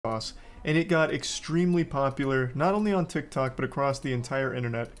sauce, and it got extremely popular, not only on TikTok, but across the entire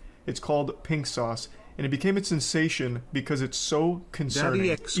internet. It's called pink sauce, and it became a sensation because it's so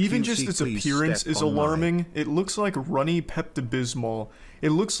concerning. Even just its appearance is alarming. It looks like runny Pepto-Bismol.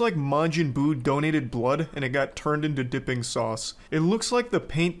 It looks like Majin Buu donated blood and it got turned into dipping sauce. It looks like the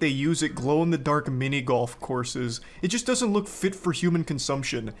paint they use at glow-in-the-dark mini-golf courses. It just doesn't look fit for human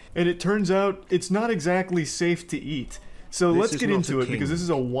consumption. And it turns out it's not exactly safe to eat. So let's get into it because this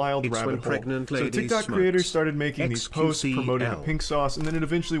is a wild rabbit hole. So TikTok creators started making these posts promoting the pink sauce, and then it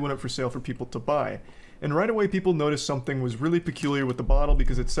eventually went up for sale for people to buy. And right away people noticed something was really peculiar with the bottle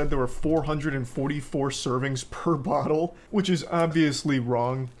because it said there were 444 servings per bottle, which is obviously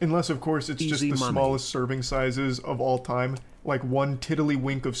wrong, unless of course it's just the smallest serving sizes of all time. Like one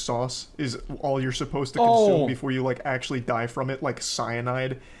tiddlywink of sauce is all you're supposed to consume before you like actually die from it, like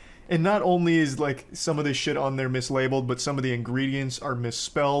cyanide. And not only is like some of this shit on there mislabeled, but some of the ingredients are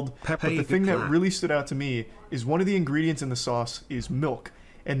misspelled. But the thing that really stood out to me is one of the ingredients in the sauce is milk.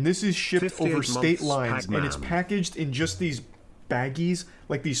 And this is shipped over state lines, and it's packaged in just these baggies,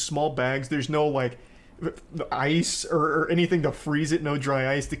 like these small bags. There's no like ice or anything to freeze it, no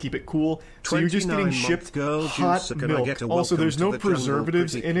dry ice to keep it cool. So you're just getting shipped hot milk. Also, there's no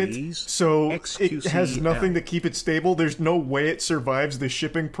preservatives in it, so it has nothing to keep it stable. There's no way it survives the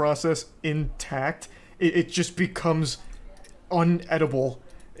shipping process intact. It just becomes unedible.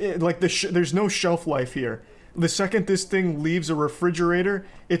 There's no shelf life here. The second this thing leaves a refrigerator,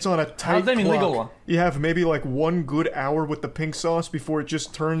 it's on a tight clock. Legal? You have maybe like 1 good hour with the pink sauce before it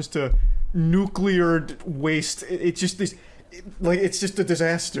just turns to nuclear waste. It's just a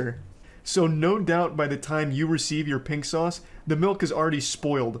disaster. So no doubt by the time you receive your pink sauce, the milk is already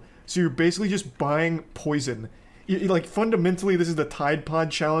spoiled. So you're basically just buying poison. Like fundamentally, this is the Tide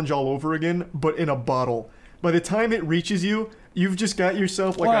Pod challenge all over again, but in a bottle. By the time it reaches you, you've just got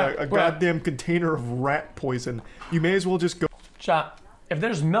yourself like a goddamn container of rat poison. You may as well just go. Chat, if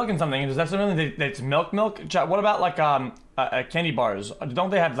there's milk in something, does that mean that's milk? Chat, what about like candy bars? Don't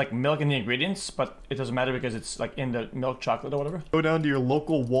they have like milk in the ingredients, but it doesn't matter because it's like in the milk chocolate or whatever? Go down to your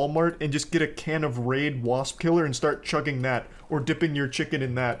local Walmart and just get a can of Raid Wasp Killer and start chugging that, or dipping your chicken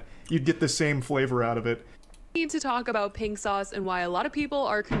in that. You'd get the same flavor out of it. Need to talk about pink sauce and why a lot of people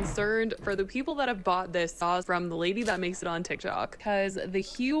are concerned for the people that have bought this sauce from the lady that makes it on TikTok, because the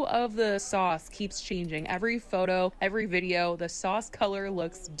hue of the sauce keeps changing. Every photo, every video, the sauce color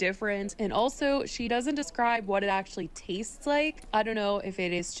looks different, and also she doesn't describe what it actually tastes like. I don't know if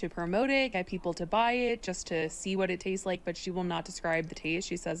it is to promote it, get people to buy it just to see what it tastes like, but she will not describe the taste.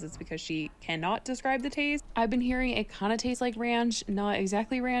 She says it's because she cannot describe the taste. I've been hearing it kind of tastes like ranch, not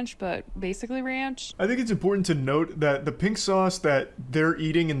exactly ranch, but basically ranch. I think it's important to note that the pink sauce that they're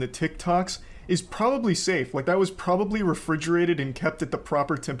eating in the TikToks is probably safe. Like that was probably refrigerated and kept at the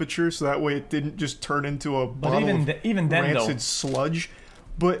proper temperature, so that way it didn't just turn into a bottle of rancid sludge.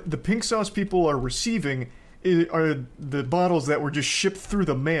 But the pink sauce people are receiving are the bottles that were just shipped through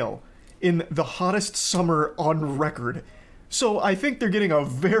the mail in the hottest summer on record. So I think they're getting a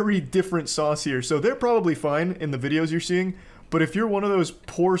very different sauce here. So they're probably fine in the videos you're seeing, but if you're one of those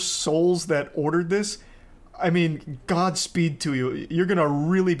poor souls that ordered this, I mean, Godspeed to you. You're gonna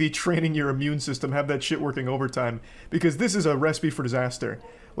really be training your immune system, have that shit working overtime, because this is a recipe for disaster.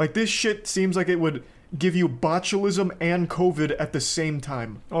 Like, this shit seems like it would give you botulism and COVID at the same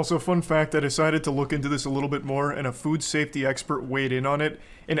time. Also, fun fact, I decided to look into this a little bit more, and a food safety expert weighed in on it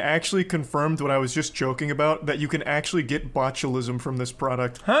and actually confirmed what I was just joking about, that you can actually get botulism from this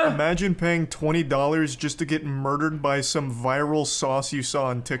product. Imagine paying $20 just to get murdered by some viral sauce you saw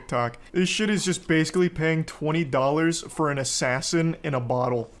on TikTok. This shit is just basically paying $20 for an assassin in a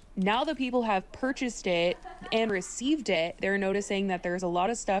bottle. Now that people have purchased it and received it, they're noticing that there's a lot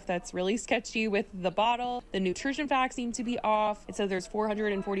of stuff that's really sketchy with the bottle. The nutrition facts seem to be off. It says there's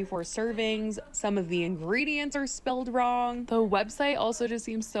 444 servings. Some of the ingredients are spelled wrong. The website also just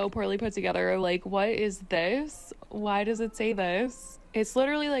seems so poorly put together. Like, what is this? Why does it say this? It's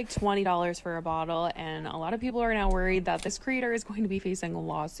literally like $20 for a bottle, and a lot of people are now worried that this creator is going to be facing a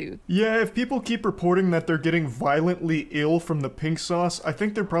lawsuit. Yeah, if people keep reporting that they're getting violently ill from the pink sauce, I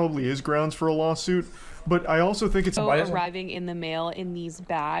think there probably is grounds for a lawsuit. But I also think it's arriving in the mail in these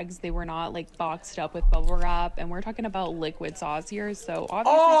bags. They were not like boxed up with bubble wrap, and we're talking about liquid sauce here, so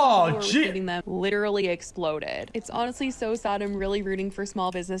obviously people who are receiving them literally exploded. It's honestly so sad. I'm really rooting for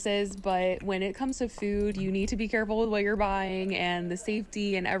small businesses, but when it comes to food, you need to be careful with what you're buying and the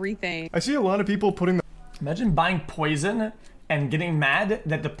safety and everything. I see a lot of people putting Imagine buying poison and getting mad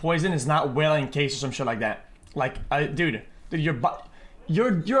that the poison is not well encased or some shit like that. Like, dude,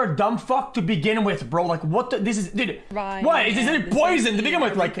 you're a dumb fuck to begin with, bro. Like, what the, this is, dude, what? Is this poison to begin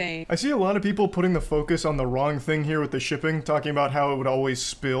with? Like, I see a lot of people putting the focus on the wrong thing here with the shipping, talking about how it would always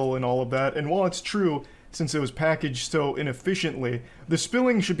spill and all of that, and while it's true, since it was packaged so inefficiently, the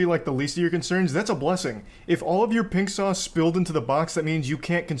spilling should be like the least of your concerns. That's a blessing. If all of your pink sauce spilled into the box, that means you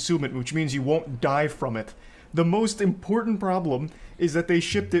can't consume it, which means you won't die from it. The most important problem is that they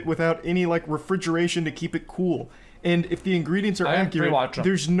shipped it without any, like, refrigeration to keep it cool. And if the ingredients are accurate,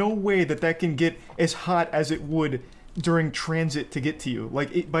 there's no way that that can get as hot as it would during transit to get to you.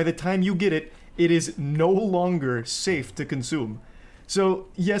 Like, by the time you get it, it is no longer safe to consume. So,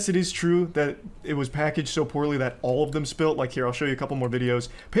 yes, it is true that it was packaged so poorly that all of them spilt. Like, here, I'll show you a couple more videos.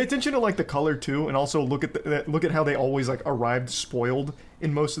 Pay attention to, like, the color, too, and also look at how they always, like, arrived spoiled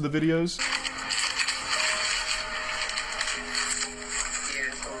in most of the videos.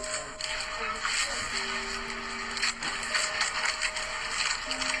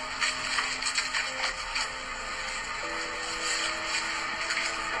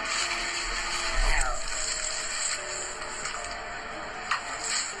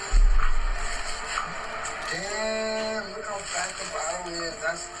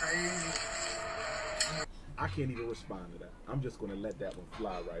 That's crazy. I can't even respond to that. I'm just gonna let that one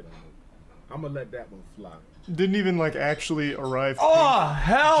fly right on me. I'm gonna let that one fly. Didn't even like actually arrive. Oh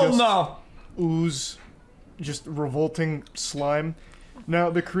hell just no! Ooze, just revolting slime. Now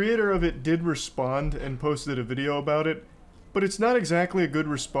the creator of it did respond and posted a video about it, but it's not exactly a good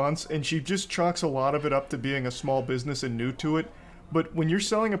response, and she just chalks a lot of it up to being a small business and new to it. But when you're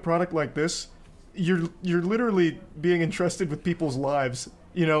selling a product like this, you're literally being entrusted with people's lives.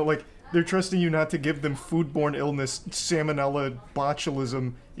 You know, like, they're trusting you not to give them foodborne illness, salmonella,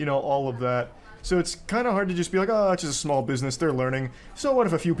 botulism, you know, all of that. So it's kind of hard to just be like, oh, it's just a small business, they're learning. So what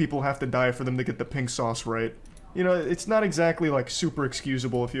if a few people have to die for them to get the pink sauce right? You know, it's not exactly, like, super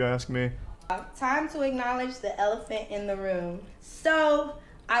excusable if you ask me. Time to acknowledge the elephant in the room. So,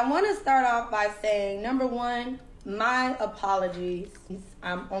 I want to start off by saying, number one, my apologies.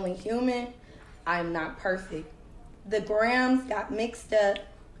 I'm only human. I'm not perfect. The grams got mixed up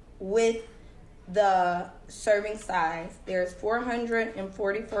with the serving size. There's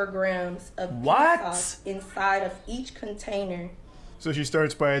 444 grams of pink sauce inside of each container. So she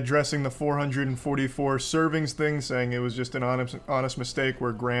starts by addressing the 444 servings thing, saying it was just an honest mistake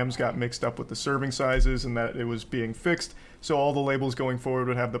where grams got mixed up with the serving sizes and that it was being fixed, so all the labels going forward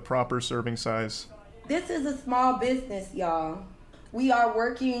would have the proper serving size. This is a small business, y'all. We are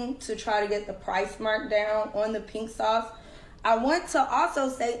working to try to get the price mark down on the pink sauce. I want to also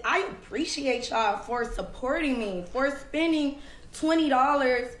say I appreciate y'all for supporting me, for spending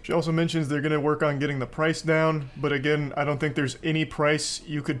 $20. She also mentions they're going to work on getting the price down, but again, I don't think there's any price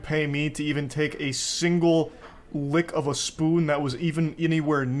you could pay me to even take a single lick of a spoon that was even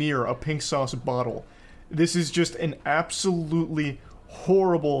anywhere near a pink sauce bottle. This is just an absolutely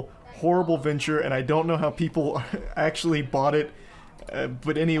horrible venture, and I don't know how people actually bought it.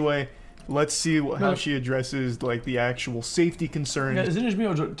 But anyway, let's see how she addresses, like, the actual safety concerns. Yeah, isn't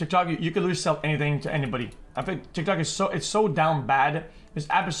it just TikTok? You could literally sell anything to anybody. I think TikTok is so down bad. This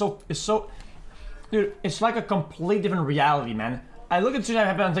app is so, dude. It's like a complete different reality, man. I look at shit that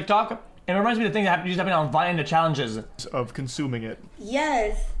happened on TikTok, and it reminds me of the thing that used to happen on Vine and the challenges of consuming it.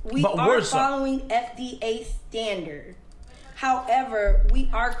 Yes, we are following FDA standard. However, we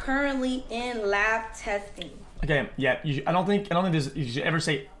are currently in lab testing. Okay, yeah, I don't think you should ever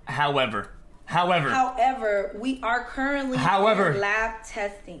say however. However, we are currently in lab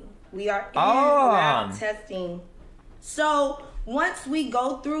testing. We are in lab testing. So, once we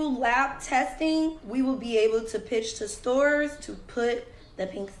go through lab testing, we will be able to pitch to stores to put the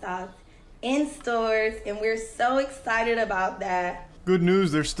pink sauce in stores, and we're so excited about that. Good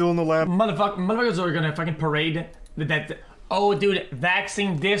news, they're still in the lab. Motherfuckers are gonna fucking parade that. Oh, dude,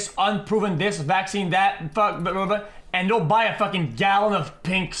 vaccine this, unproven this, vaccine that, fuck, blah, blah, blah, and they'll buy a fucking gallon of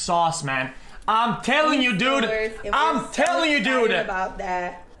pink sauce, man. I'm telling you, dude. I'm telling you, dude. About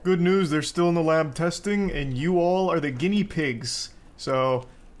that. Good news, they're still in the lab testing, and you all are the guinea pigs. So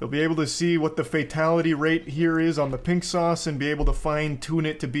they'll be able to see what the fatality rate here is on the pink sauce and be able to fine-tune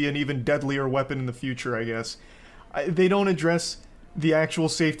it to be an even deadlier weapon in the future, I guess. They don't address the actual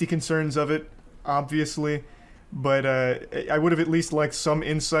safety concerns of it, obviously. But I would have at least liked some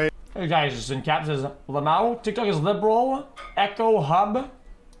insight. Hey guys, just in caps says Lamau, TikTok is liberal, Echo Hub.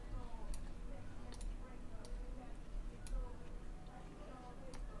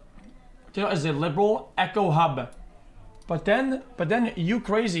 TikTok is a liberal Echo Hub. But then you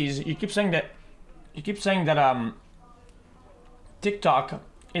crazies, you keep saying that TikTok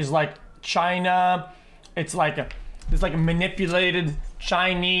is like China, it's like this like manipulated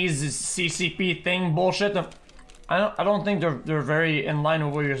Chinese CCP thing bullshit. I don't think they're very in line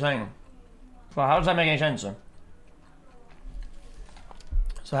with what you're saying. So how does that make any sense?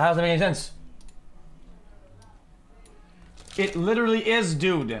 So how does that make any sense? It literally is,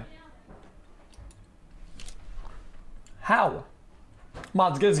 dude. How?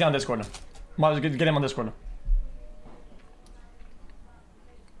 Mods, get this guy on Discord now. Mods, get him on Discord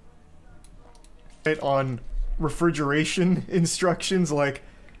now. On refrigeration instructions, like,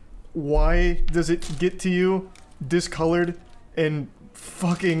 why does it get to you discolored and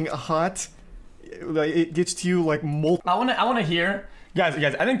fucking hot? Like, it gets to you like molten. I wanna hear, guys.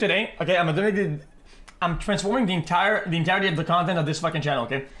 I think today, okay, I'm transforming the entirety of the content of this fucking channel.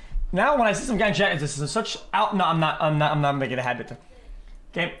 Okay, now when I see some guy in chat, this is such out. No, I'm not making a habit.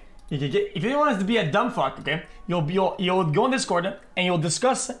 Okay, if you want us to be a dumb fuck, okay, you'll go on Discord and you'll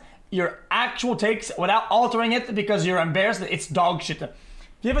discuss your actual takes without altering it because you're embarrassed that it's dog shit. If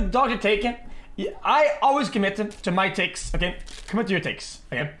you have a dog shit take, I always commit to my takes. Okay, commit to your takes.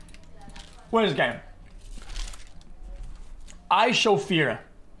 Okay, what is this guy? I show fear.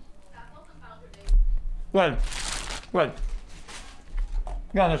 Well,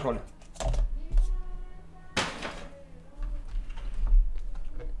 get on Discord.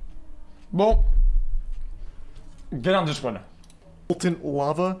 Well, get on Discord. Molten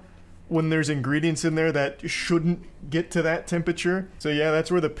lava when there's ingredients in there that shouldn't get to that temperature. So yeah, that's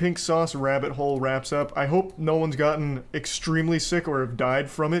where the pink sauce rabbit hole wraps up. I hope no one's gotten extremely sick or have died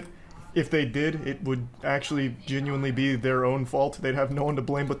from it. If they did, it would actually genuinely be their own fault. They'd have no one to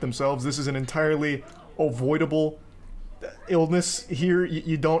blame but themselves. This is an entirely avoidable illness here.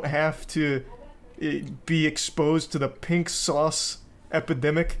 You don't have to be exposed to the pink sauce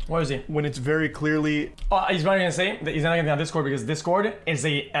epidemic. What is he? When it's very clearly... Oh, he's not gonna say that he's not gonna be on Discord because Discord is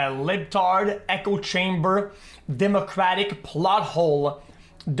a libtard, echo chamber, democratic plot hole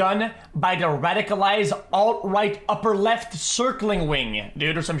done by the radicalized alt-right upper left circling wing,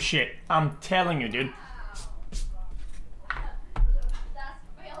 dude, or some shit. I'm telling you, dude.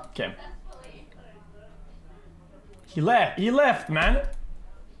 Okay. He left, man.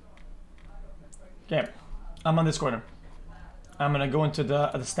 Okay, I'm on Discord now. I'm gonna go into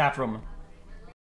the staff room.